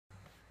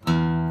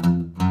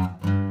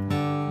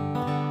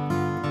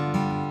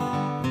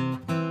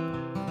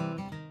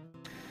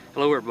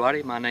Hello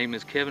everybody, my name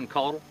is Kevin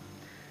Caudle.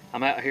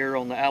 I'm out here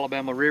on the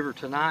Alabama River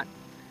tonight.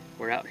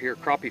 We're out here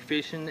crappie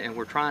fishing and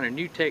we're trying a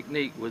new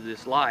technique with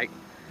this light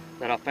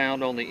that I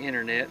found on the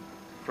internet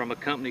from a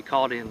company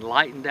called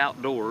Enlightened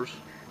Outdoors.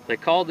 They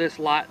call this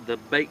light the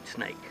bait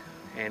snake,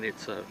 and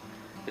it's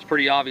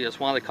pretty obvious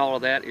why they call it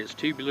that. It's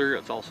tubular,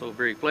 it's also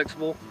very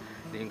flexible.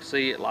 You can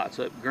see it lights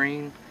up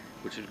green,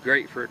 which is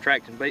great for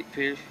attracting bait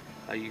fish.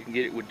 You can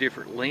get it with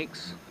different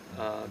lengths,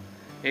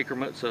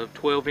 increments of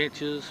 12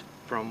 inches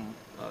from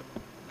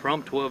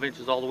 12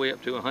 inches all the way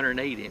up to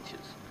 108 inches.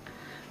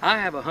 I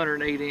have a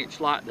 108-inch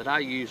light that I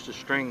use to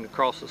string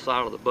across the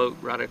side of the boat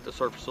right at the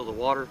surface of the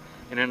water,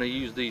 and then I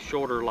use these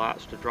shorter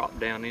lights to drop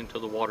down into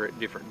the water at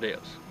different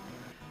depths.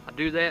 I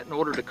do that in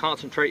order to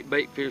concentrate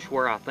bait fish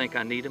where I think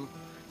I need them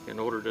in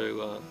order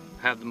to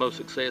have the most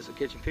success at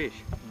catching fish.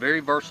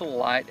 Very versatile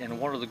light, and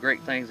one of the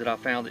great things that I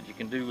found that you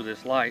can do with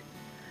this light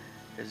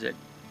is that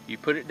you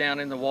put it down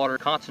in the water,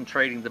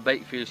 concentrating the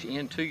bait fish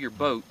into your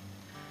boat.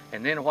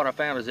 And then what I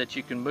found is that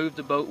you can move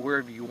the boat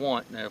wherever you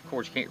want. Now, of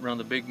course, you can't run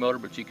the big motor,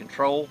 but you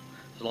control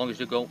as long as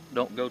you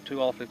don't go too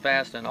awfully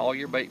fast, and all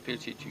your bait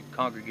fish that you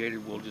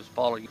congregated will just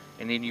follow you.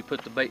 And then you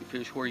put the bait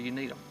fish where you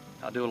need them.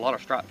 I do a lot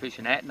of strike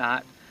fishing at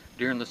night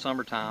during the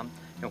summertime,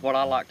 and what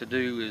I like to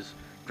do is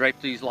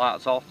drape these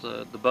lights off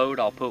the boat.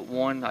 I'll put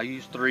one, I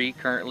use 3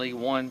 currently.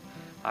 One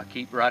I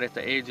keep right at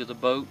the edge of the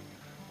boat,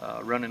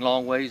 running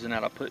long ways, and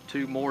then I put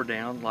 2 more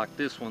down, like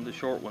this one, the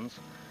short ones.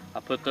 I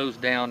put those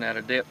down at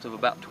a depth of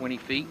about 20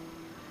 feet.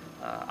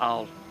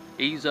 I'll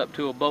ease up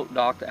to a boat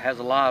dock that has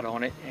a light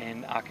on it,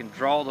 and I can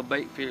draw the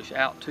bait fish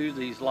out to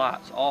these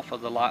lights off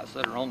of the lights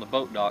that are on the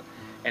boat dock,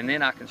 and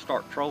then I can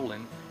start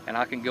trolling, and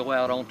I can go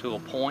out onto a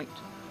point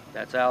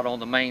that's out on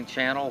the main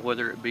channel,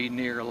 whether it be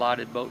near a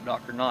lighted boat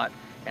dock or not,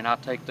 and I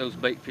take those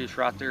bait fish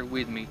right there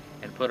with me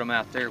and put them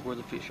out there where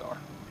the fish are.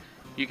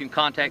 You can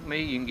contact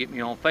me. You can get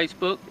me on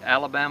Facebook,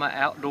 Alabama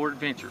Outdoor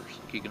Adventures.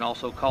 You can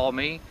also call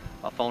me.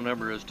 My phone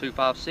number is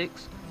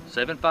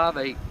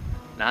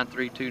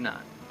 256-758-9329.